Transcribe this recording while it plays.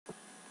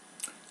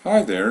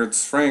Hi there,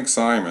 it's Frank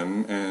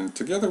Simon, and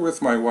together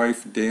with my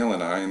wife Dale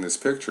and I in this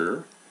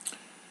picture,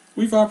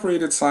 we've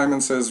operated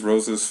Simon Says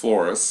Roses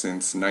Florist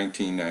since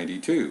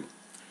 1992.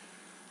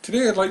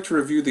 Today I'd like to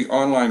review the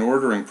online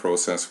ordering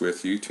process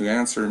with you to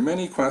answer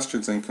many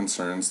questions and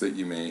concerns that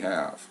you may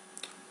have.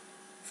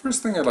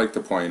 First thing I'd like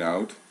to point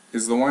out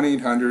is the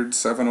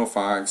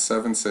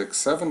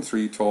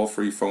 1-800-705-7673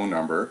 toll-free phone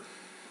number.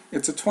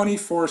 It's a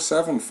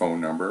 24/7 phone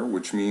number,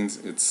 which means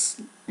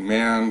it's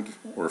manned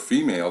or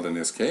femaled in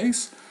this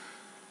case,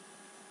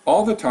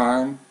 all the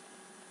time,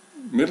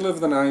 middle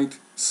of the night,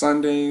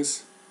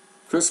 Sundays,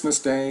 Christmas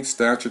Day,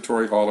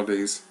 statutory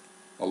holidays.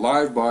 A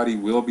live body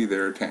will be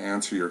there to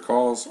answer your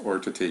calls or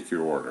to take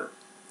your order.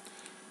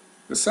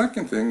 The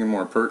second thing, and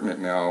more pertinent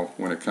now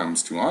when it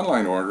comes to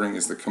online ordering,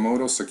 is the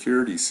Comodo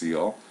security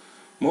seal.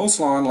 Most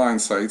online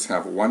sites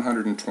have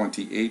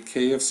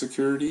 128K of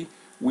security.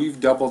 We've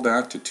doubled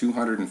that to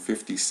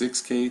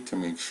 256K to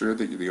make sure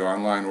that the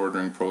online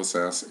ordering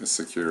process is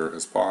secure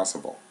as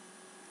possible.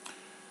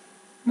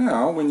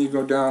 Now, when you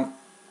go down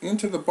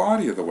into the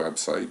body of the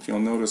website, you'll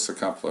notice a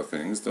couple of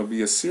things. There'll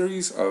be a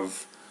series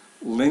of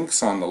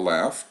links on the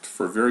left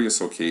for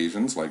various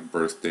occasions like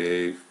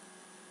birthday,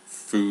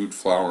 food,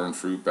 flower and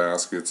fruit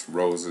baskets,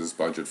 roses,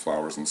 budget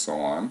flowers, and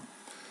so on.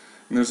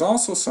 And there's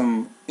also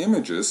some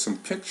images, some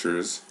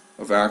pictures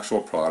of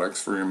actual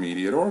products for your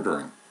immediate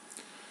ordering.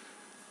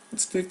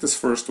 Let's take this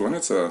first one.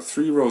 It's a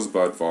 3-rose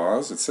bud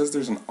vase. It says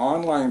there's an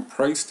online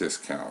price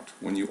discount.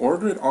 When you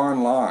order it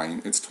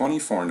online, it's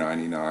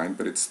 $24.99,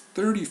 but it's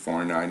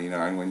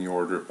 $34.99 when you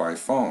order it by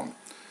phone.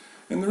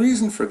 And the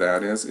reason for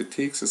that is it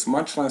takes us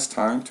much less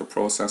time to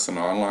process an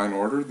online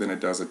order than it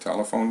does a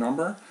telephone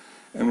number,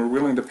 and we're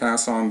willing to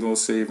pass on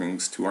those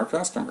savings to our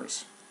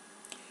customers.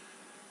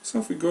 So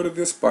if we go to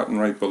this button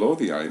right below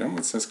the item,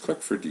 it says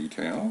click for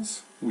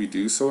details. We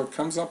do so. It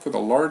comes up with a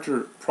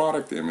larger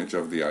product image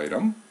of the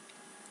item,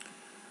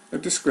 a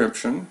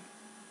description.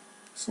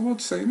 So we'll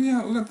say,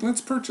 yeah,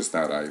 let's purchase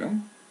that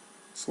item.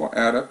 So we'll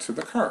add it to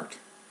the cart.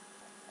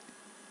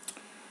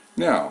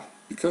 Now,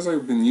 because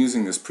I've been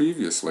using this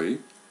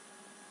previously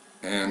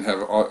and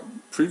have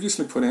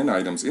previously put in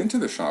items into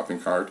the shopping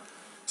cart,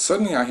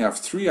 suddenly I have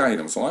 3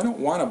 items. Well, I don't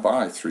want to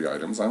buy 3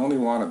 items. I only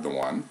wanted the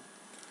one.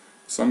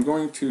 So I'm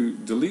going to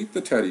delete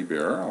the teddy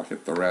bear. I'll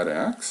hit the red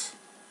X.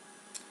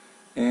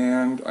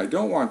 And I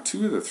don't want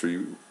 2 of the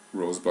 3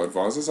 rosebud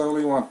vases, I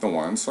only want the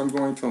one, so I'm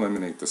going to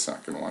eliminate the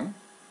second one.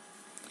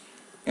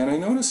 And I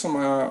notice some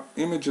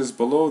images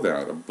below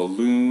that, a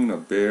balloon, a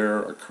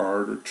bear, a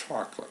card, or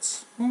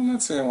chocolates. Well,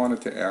 let's say I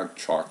wanted to add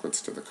chocolates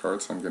to the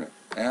cart, so I'm going to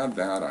add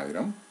that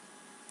item.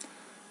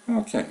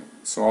 Okay,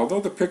 so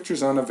although the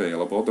picture's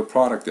unavailable, the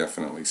product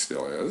definitely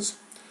still is.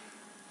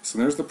 So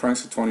there's the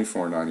price of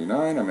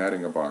 $24.99. I'm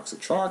adding a box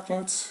of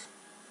chocolates.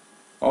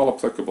 All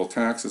applicable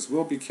taxes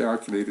will be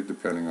calculated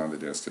depending on the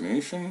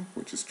destination,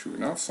 which is true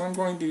enough, so I'm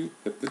going to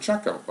hit the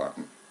checkout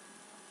button.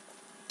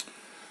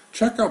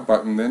 Checkout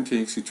button then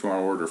takes you to our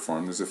order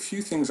form. There's a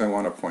few things I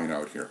want to point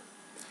out here.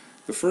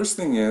 The first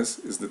thing is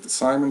that the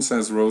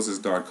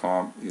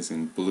SimonSaysRoses.com is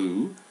in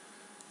blue,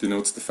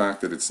 denotes the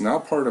fact that it's now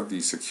part of the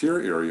secure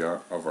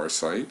area of our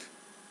site.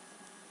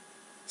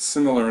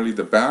 Similarly,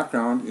 the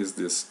background is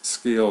this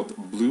scaled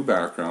blue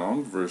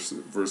background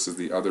versus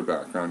the other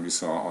background you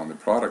saw on the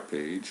product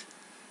page.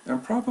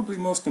 And probably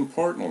most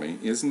importantly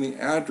is in the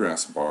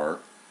address bar,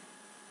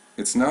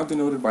 it's now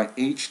denoted by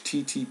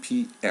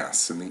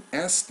HTTPS, and the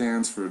S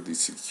stands for the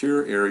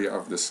secure area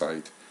of the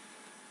site,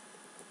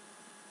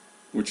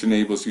 which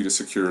enables you to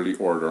securely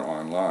order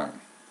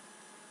online.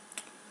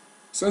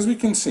 So as we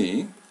can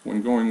see,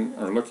 when going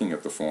or looking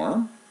at the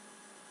form,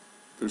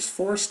 there's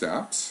 4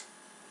 steps.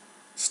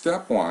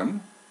 Step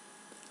 1,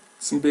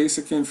 some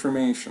basic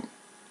information.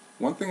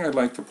 One thing I'd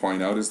like to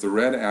point out is the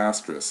red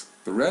asterisk.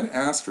 The red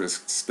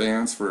asterisk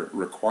stands for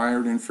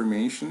required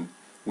information.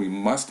 We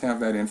must have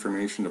that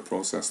information to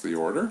process the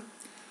order.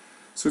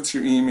 So it's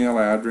your email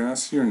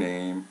address, your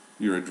name,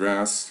 your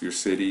address, your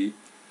city,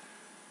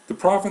 the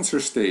province or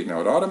state.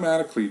 Now it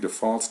automatically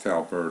defaults to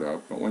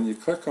Alberta, but when you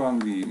click on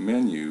the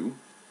menu,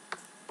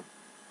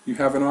 you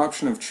have an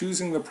option of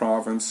choosing the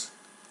province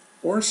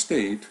or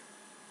state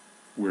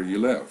where you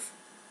live.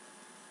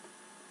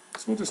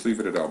 So we'll just leave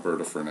it at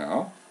Alberta for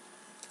now.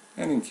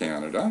 And in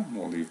Canada,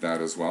 we'll leave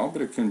that as well,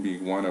 but it can be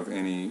one of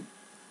any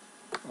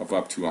of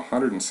up to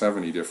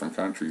 170 different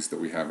countries that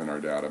we have in our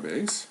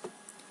database.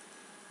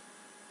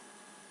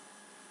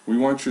 We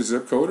want your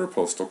zip code or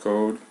postal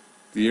code,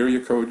 the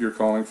area code you're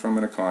calling from,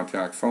 and a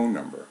contact phone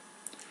number.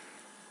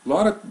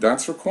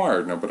 That's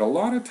required now, but a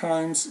lot of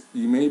times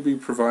you may be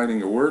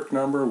providing a work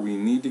number. We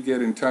need to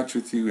get in touch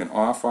with you in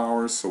off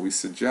hours, so we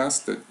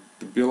suggest that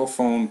the bill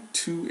phone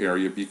 2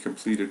 area be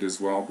completed as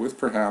well, with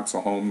perhaps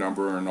a home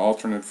number or an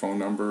alternate phone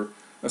number,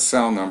 a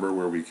cell number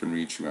where we can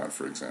reach you at,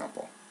 for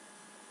example.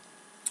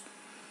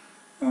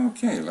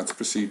 Okay, let's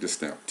proceed to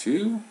step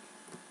 2.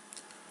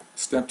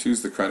 Step 2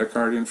 is the credit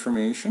card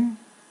information.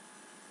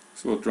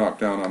 So we'll drop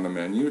down on the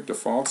menu. It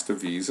defaults to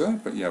Visa,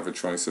 but you have a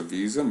choice of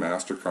Visa,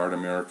 MasterCard,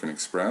 American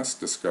Express,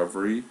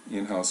 Discovery.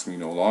 In-house we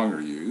no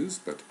longer use,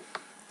 but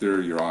There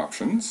are your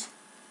options.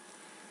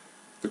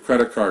 The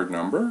credit card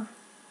number,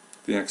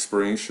 the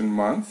expiration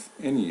month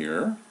and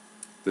year,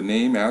 the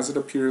name as it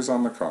appears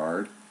on the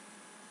card,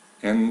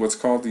 and what's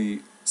called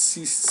the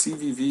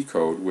CVV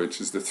code,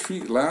 which is the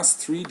last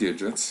three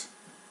digits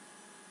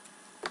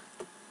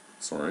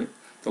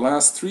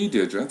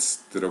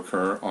that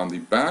occur on the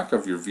back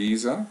of your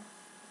Visa.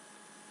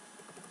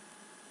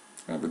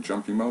 I have a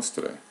jumpy mouse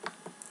today.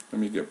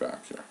 Let me get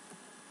back here.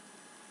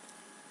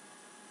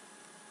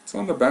 It's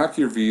on the back of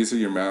your Visa,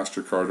 your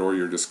MasterCard, or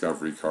your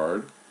Discovery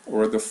card,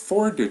 or the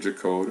 4-digit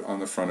code on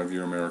the front of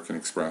your American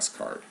Express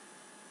card.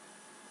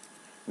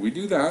 We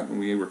do that, and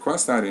we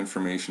request that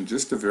information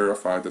just to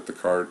verify that the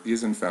card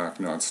is in fact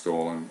not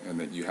stolen and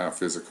that you have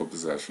physical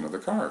possession of the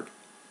card.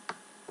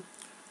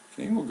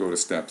 Okay, we'll go to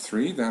step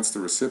 3. That's the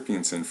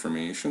recipient's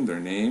information, their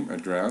name,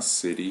 address,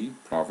 city,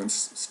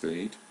 province,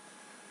 state,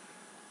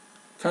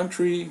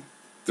 country,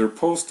 their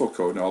postal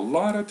code. Now, a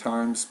lot of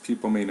times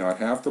people may not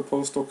have the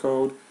postal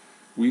code.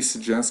 We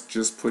suggest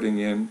just putting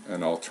in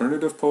an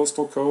alternative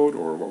postal code,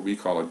 or what we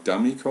call a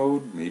dummy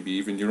code, maybe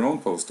even your own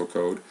postal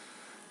code,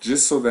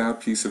 just so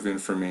that piece of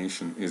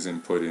information is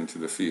input into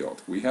the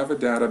field. We have a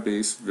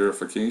database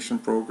verification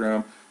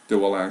program that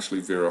will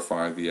actually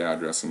verify the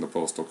address and the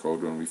postal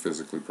code when we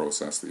physically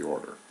process the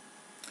order.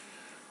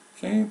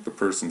 Okay, the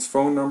person's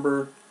phone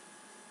number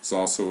is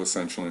also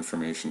essential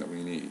information that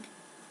we need.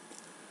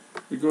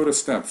 We go to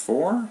step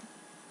 4.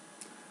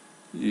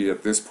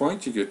 At this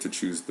point you get to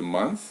choose the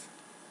month,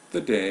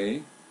 the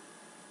day,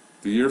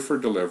 the year for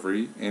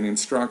delivery, and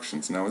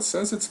instructions. Now it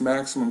says it's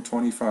maximum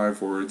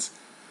 25 words.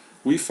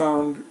 We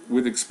found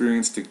with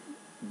experience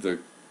the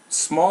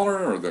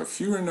smaller or the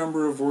fewer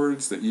number of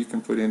words that you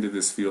can put into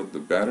this field, the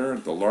better.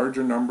 The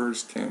larger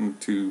numbers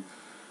tend to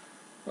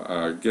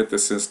get the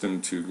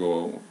system to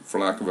go, for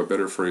lack of a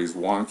better phrase,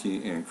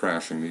 wonky and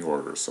crashing the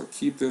order. So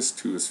keep this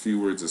to as few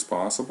words as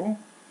possible.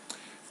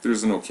 If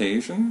there's an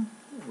occasion,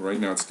 right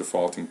now it's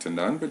defaulting to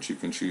none, but you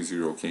can choose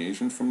your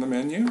occasion from the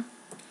menu.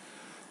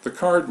 The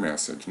card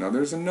message. Now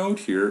there's a note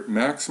here,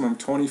 maximum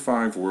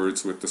 25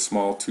 words with the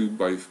small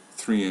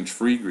 2x3-inch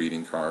free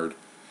greeting card.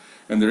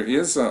 And there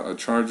is a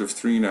charge of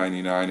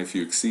 $3.99 if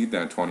you exceed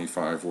that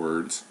 25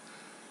 words.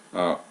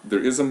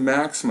 There is a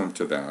maximum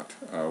to that.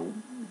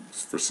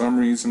 For some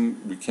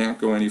reason we can't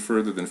go any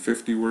further than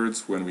 50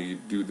 words when we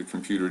do the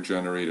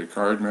computer-generated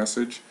card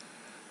message.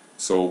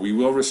 So we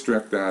will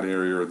restrict that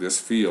area or this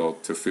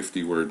field to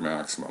 50-word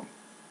maximum.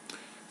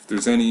 If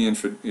there's any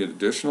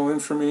additional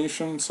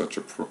information, such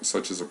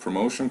as a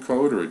promotion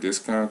code or a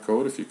discount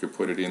code, if you could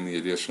put it in the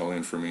additional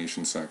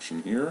information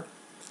section here,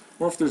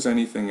 or if there's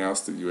anything else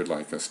that you would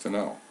like us to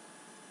know.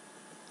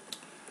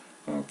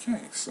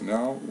 Okay, so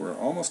now we're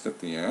almost at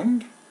the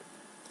end,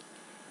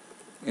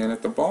 and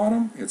at the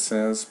bottom it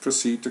says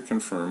proceed to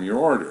confirm your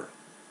order.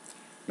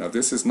 Now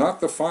this is not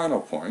the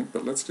final point,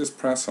 but let's just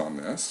press on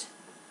this,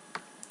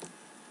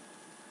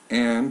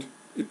 and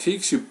it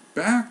takes you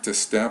back to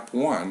step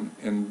 1,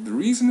 and the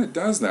reason it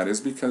does that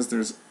is because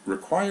there's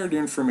required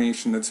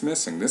information that's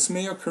missing. This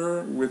may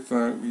occur with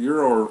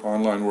your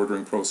online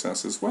ordering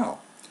process as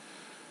well.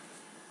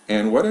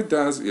 And what it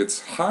does,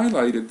 it's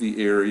highlighted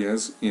the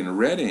areas in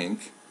red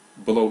ink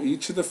below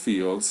each of the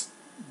fields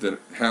that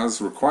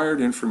has required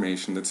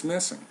information that's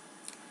missing.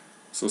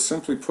 So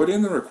simply put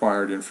in the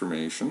required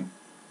information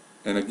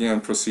and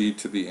again proceed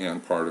to the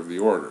end part of the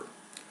order.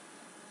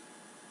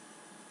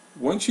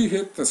 Once you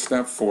hit the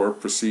step 4,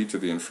 proceed to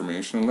the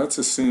information, and let's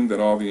assume that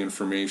all the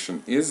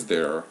information is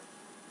there,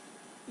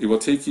 it will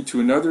take you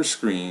to another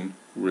screen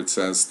where it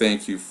says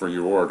thank you for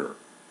your order.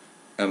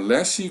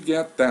 Unless you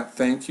get that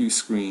thank you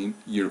screen,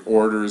 your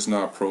order is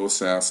not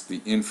processed,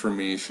 the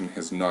information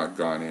has not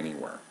gone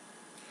anywhere.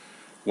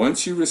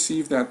 Once you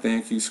receive that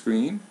thank you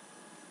screen,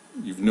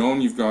 you've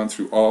known you've gone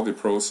through all the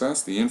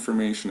process, the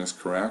information is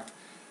correct,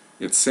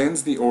 it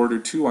sends the order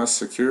to us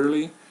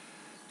securely.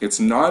 It's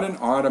not an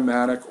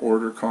automatic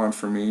order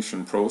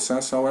confirmation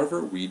process,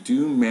 however. We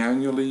do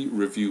manually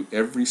review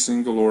every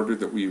single order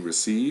that we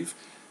receive,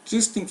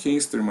 just in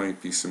case there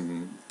might be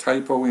some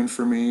typo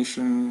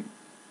information,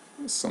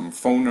 some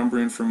phone number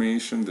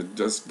information that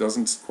just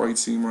doesn't quite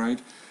seem right.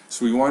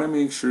 So we want to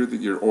make sure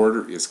that your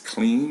order is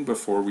clean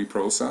before we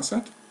process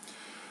it.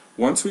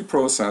 Once we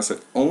process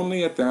it,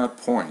 only at that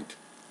point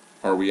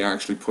are we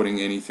actually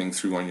putting anything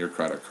through on your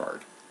credit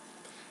card.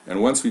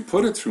 And once we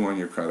put it through on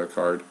your credit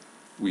card,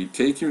 we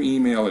take your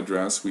email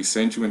address, we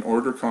send you an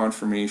order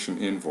confirmation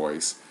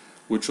invoice,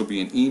 which will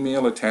be an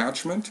email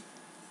attachment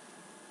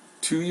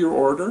to your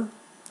order,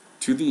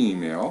 to the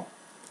email,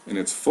 and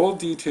its full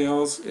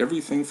details,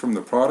 everything from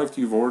the product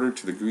you've ordered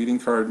to the greeting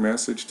card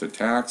message to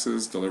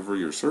taxes,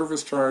 delivery or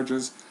service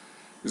charges,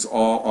 is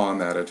all on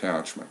that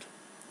attachment.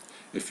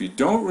 If you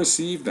don't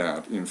receive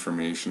that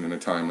information in a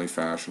timely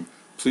fashion,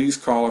 please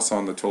call us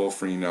on the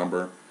toll-free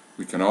number.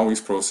 We can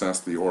always process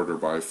the order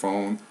by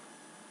phone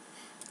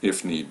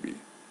if need be.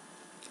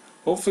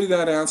 Hopefully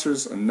that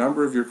answers a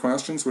number of your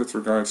questions with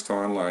regards to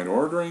online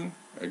ordering.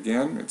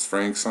 Again, it's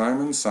Frank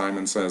Simon,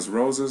 Simon Says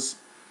Roses.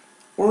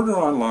 Order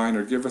online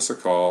or give us a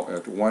call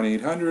at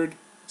 1-800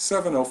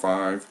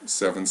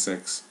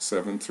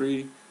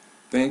 705-7673.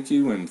 Thank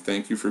you, and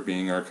thank you for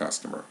being our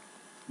customer.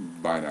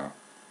 Bye now.